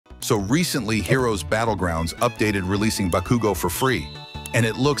So recently, Heroes Battlegrounds updated releasing Bakugo for free. And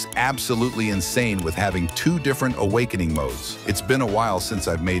it looks absolutely insane with having 2 different awakening modes. It's been a while since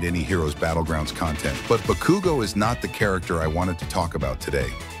I've made any Heroes Battlegrounds content, but Bakugo is not the character I wanted to talk about today.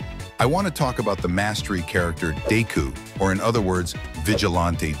 I want to talk about the mastery character Deku, or in other words,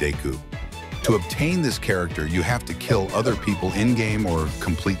 Vigilante Deku. To obtain this character, you have to kill other people in-game or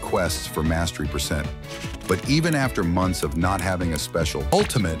complete quests for mastery percent. But even after months of not having a special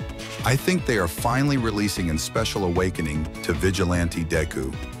ultimate, I think they are finally releasing in Special Awakening to Vigilante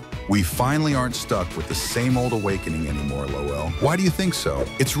Deku. We finally aren't stuck with the same old awakening anymore, lol. Why do you think so?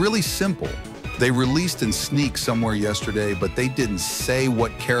 It's really simple. They released in Sneak somewhere yesterday, but they didn't say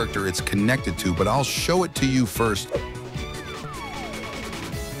what character it's connected to, but I'll show it to you first.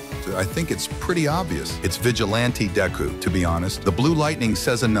 I think it's pretty obvious. It's Vigilante Deku, to be honest. The blue lightning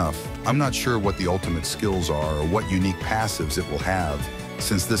says enough. I'm not sure what the ultimate skills are or what unique passives it will have,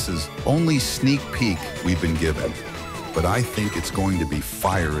 since this is only sneak peek we've been given. But I think it's going to be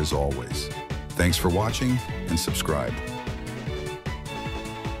fire as always. Thanks for watching and subscribe.